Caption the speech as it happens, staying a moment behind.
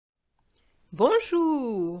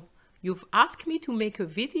Bonjour! You've asked me to make a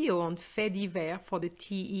video on FAIT DIVERS for the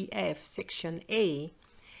TEF section A.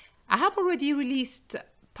 I have already released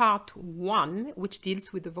part 1, which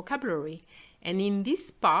deals with the vocabulary, and in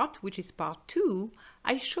this part, which is part 2,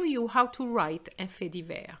 I show you how to write a FAIT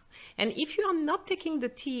DIVERS. And if you are not taking the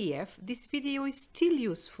TEF, this video is still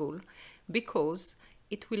useful because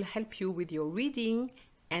it will help you with your reading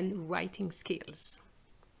and writing skills.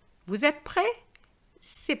 Vous êtes prêts?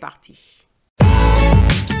 C'est parti!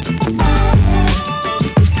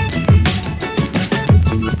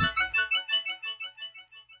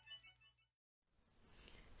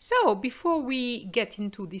 So, before we get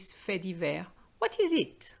into this FAIT DIVERS, what is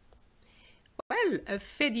it? Well, a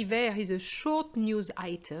FAIT DIVERS is a short news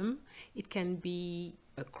item. It can be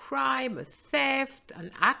a crime, a theft,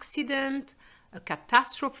 an accident, a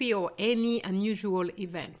catastrophe, or any unusual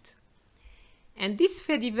event. And this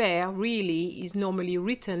FAIT DIVERS really is normally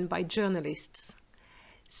written by journalists.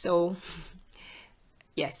 So,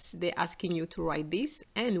 yes, they're asking you to write this,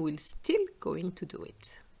 and we're still going to do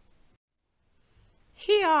it.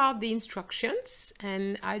 Here are the instructions,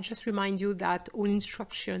 and I just remind you that all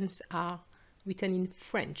instructions are written in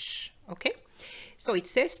French, okay? So it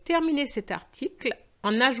says, terminez cet article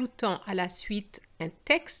en ajoutant à la suite un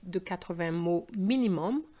texte de 80 mots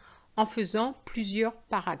minimum en faisant plusieurs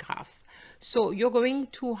paragraphes. So you're going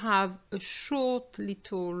to have a short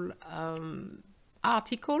little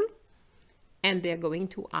article, and they're going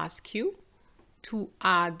to ask you to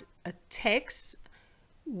add a text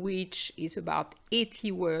which is about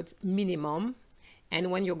 80 words minimum,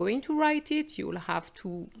 and when you're going to write it, you'll have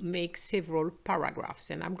to make several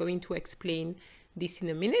paragraphs, and I'm going to explain this in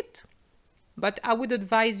a minute. But I would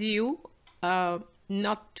advise you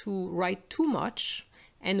not to write too much,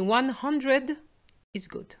 and 100 is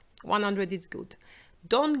good. 100 is good.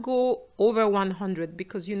 Don't go over 100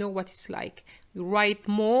 because you know what it's like. You write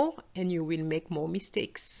more and you will make more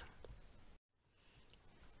mistakes.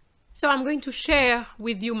 So I'm going to share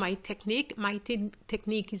with you my technique. My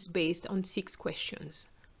technique is based on 6 questions.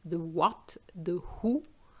 The what, the who,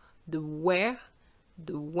 the where,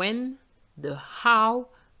 the when, the how,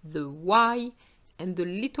 the why, and the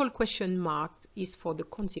little question mark is for the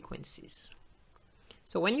consequences.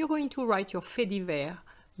 So when you're going to write your FAIT DIVERS,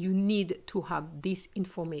 you need to have this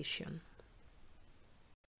information.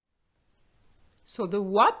 So the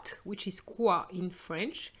what, which is quoi in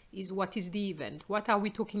French, is what is the event? What are we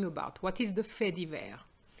talking about? What is the FAIT DIVERS?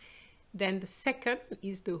 Then the second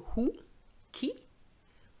is the who, qui,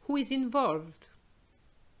 who is involved.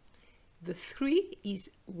 The 3 is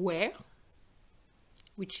where,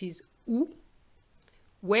 which is où,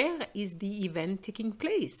 where is the event taking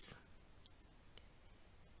place.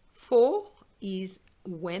 4 is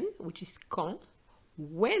when, which is quand,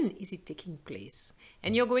 when is it taking place.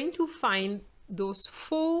 And you're going to find those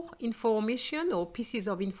 4 information or pieces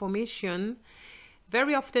of information.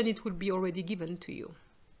 Very often it will be already given to you.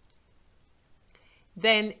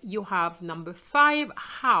 Then you have number 5,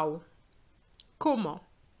 how, comment,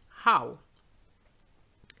 how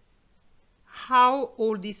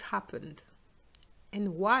all this happened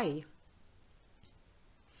and why.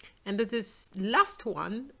 And this last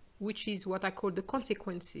one, which is what I call the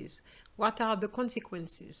consequences. What are the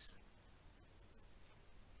consequences?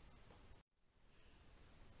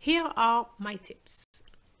 Here are my tips.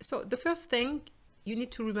 So the first thing, you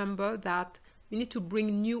need to remember that you need to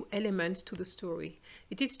bring new elements to the story.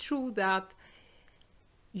 It is true that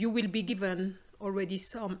you will be given already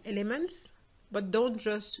some elements, but don't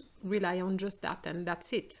just rely on just that and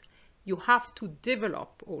that's it. You have to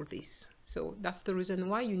develop all this. So that's the reason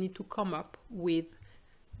why you need to come up with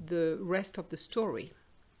the rest of the story.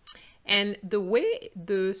 And the way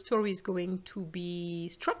the story is going to be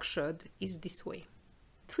structured is this way.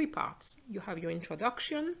 3 parts. You have your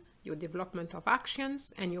introduction, your development of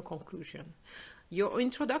actions, and your conclusion. Your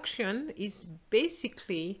introduction is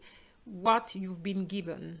basically what you've been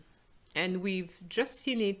given, and we've just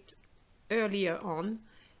seen it earlier on.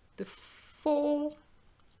 The first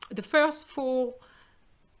 4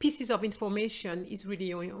 pieces of information is really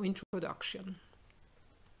your introduction.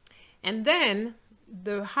 And then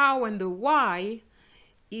the how and the why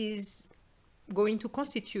is going to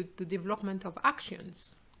constitute the development of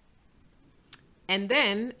actions. And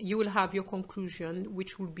then you will have your conclusion,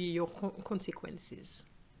 which will be your consequences.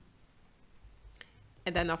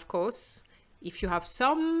 And then, of course, if you have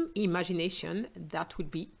some imagination, that would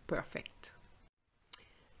be perfect.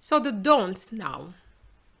 So the don'ts now.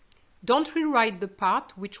 Don't rewrite the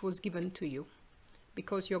part which was given to you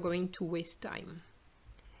because you're going to waste time.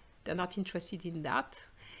 They're not interested in that.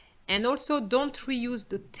 And also don't reuse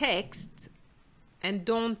the text and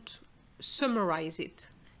don't summarize it,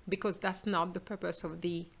 because that's not the purpose of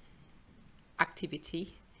the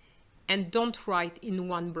activity. And don't write in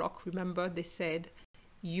one block. Remember, they said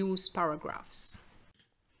use paragraphs.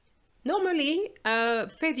 Normally,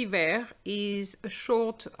 fait divers is a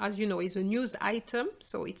short, as you know, is a news item,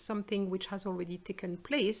 so it's something which has already taken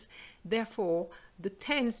place. Therefore, the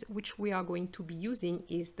tense which we are going to be using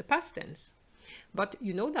is the past tense. But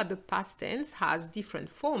you know that the past tense has different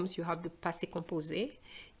forms. You have the passé composé,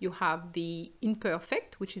 you have the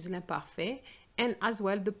imperfect, which is l'imparfait, and as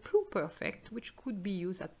well the pluperfect, which could be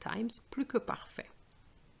used at times, plus que parfait.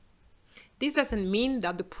 This doesn't mean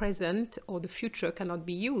that the present or the future cannot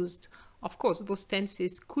be used. Of course, those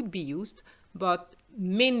tenses could be used, but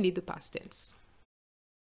mainly the past tense.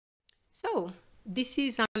 So, this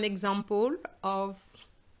is an example of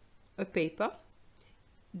a paper.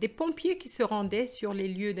 Des pompiers qui se rendaient sur les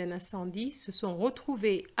lieux d'un incendie se sont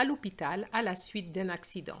retrouvés à l'hôpital à la suite d'un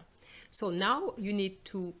accident. So now you need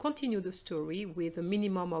to continue the story with a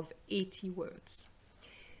minimum of 80 words.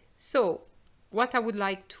 So, what I would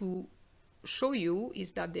like to show you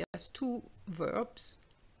is that there's two verbs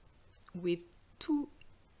with two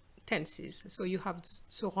tenses. So you have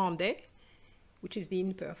se rendait, which is the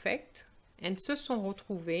imperfect, and se sont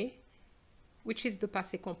retrouvés, which is the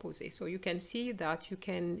passé composé. So you can see that you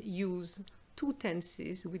can use two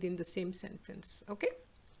tenses within the same sentence, okay?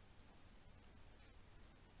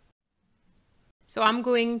 So I'm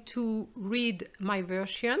going to read my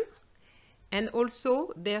version. And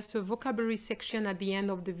also, there's a vocabulary section at the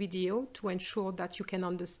end of the video to ensure that you can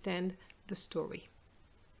understand the story.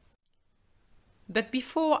 But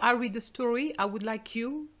before I read the story, I would like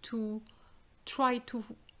you to try to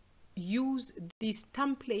use this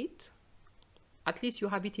template, at least you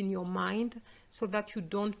have it in your mind, so that you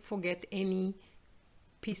don't forget any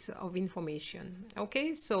piece of information.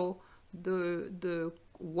 Okay, so the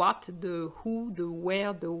what, the who, the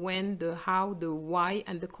where, the when, the how, the why,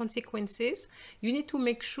 and the consequences. You need to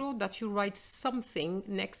make sure that you write something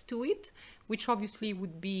next to it, which obviously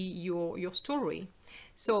would be your story.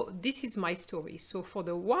 So this is my story. So for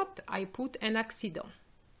the what, I put un accident.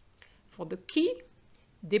 For the qui,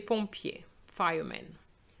 des pompiers, firemen.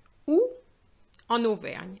 Où, en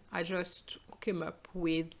Auvergne. I just came up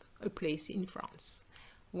with a place in France.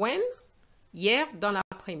 When, hier dans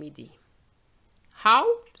l'après-midi. How,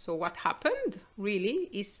 so what happened really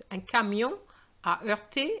is un camion a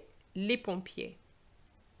heurté les pompiers.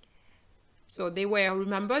 So they were,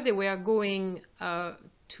 remember, they were going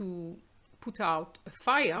to put out a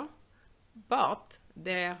fire, but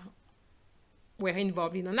they were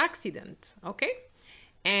involved in an accident, okay?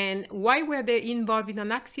 And why were they involved in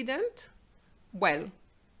an accident? Well,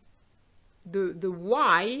 the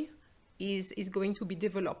why is going to be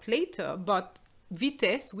developed later, but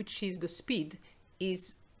vitesse, which is the speed,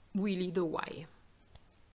 is really the why.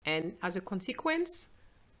 And as a consequence,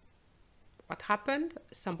 what happened?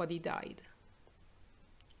 Somebody died.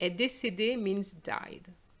 Est décédé means died.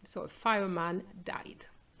 So a fireman died.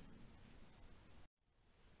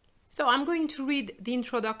 So I'm going to read the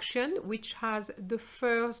introduction, which has the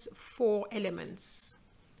first 4 elements.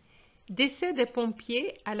 Décès des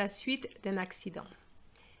pompiers à la suite d'un accident.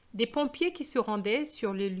 Des pompiers qui se rendaient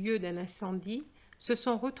sur les lieux d'un incendie se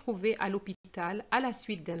sont retrouvés à l'hôpital à la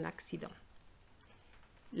suite d'un accident.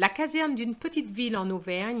 La caserne d'une petite ville en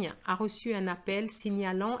Auvergne a reçu un appel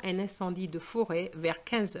signalant un incendie de forêt vers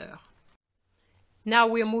 15 heures. Now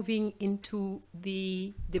we are moving into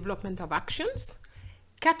the development of actions.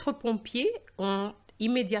 4 pompiers ont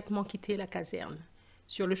immédiatement quitté la caserne.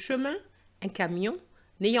 Sur le chemin, un camion,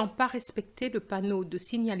 n'ayant pas respecté le panneau de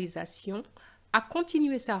signalisation, a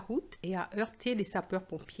continué sa route et a heurté les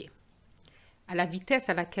sapeurs-pompiers. À la vitesse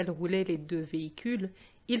à laquelle roulaient les 2 véhicules,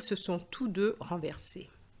 ils se sont tous 2 renversés.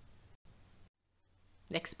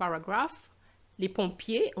 Next paragraph. Les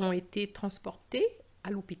pompiers ont été transportés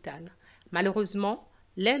à l'hôpital. Malheureusement,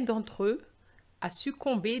 l'un d'entre eux a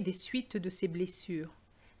succombé des suites de ses blessures.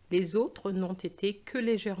 Les autres n'ont été que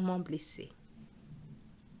légèrement blessés.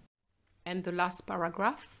 And the last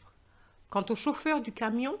paragraph. Quant au chauffeur du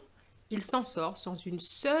camion, il s'en sort sans une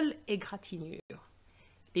seule égratignure.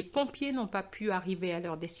 Les pompiers n'ont pas pu arriver à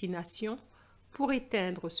leur destination pour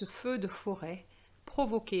éteindre ce feu de forêt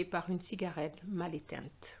provoqué par une cigarette mal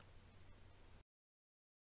éteinte.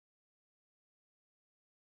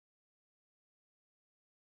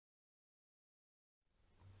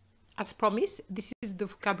 As promised, this is the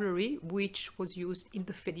vocabulary which was used in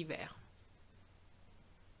the fait divers.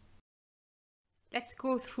 Let's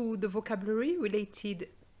go through the vocabulary related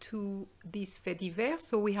to this fait divers.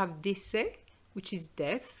 So we have décès, which is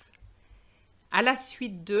death. À la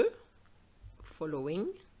suite de, following.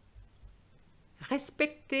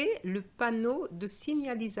 Respecter le panneau de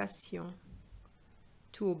signalisation.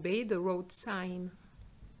 To obey the road sign.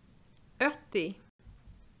 Heurter.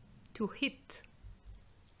 To hit.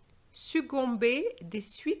 Succomber des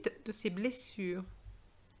suites de ses blessures.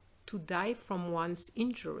 To die from one's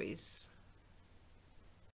injuries.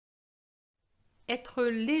 Être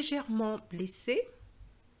légèrement blessé.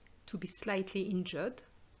 To be slightly injured.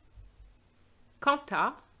 Quant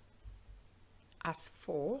à, as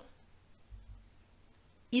for,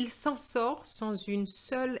 il s'en sort sans une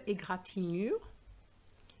seule égratignure.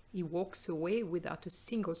 He walks away without a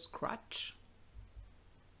single scratch.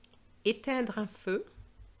 Éteindre un feu.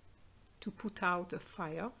 To put out a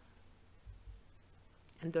fire.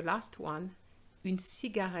 And the last one, une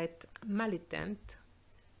cigarette mal éteinte.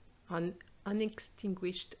 An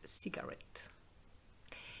unextinguished cigarette.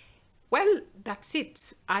 Well, that's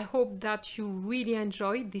it. I hope that you really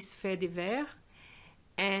enjoyed this FAIT DIVERS,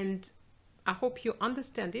 and I hope you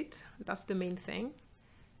understand it. That's the main thing.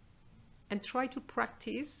 And try to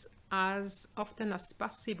practice as often as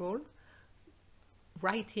possible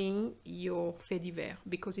writing your FAIT DIVERS,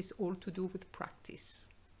 because it's all to do with practice.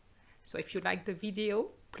 So if you like the video,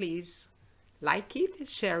 please like it,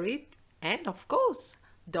 share it, and of course,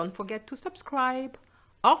 don't forget to subscribe.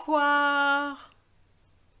 Au revoir!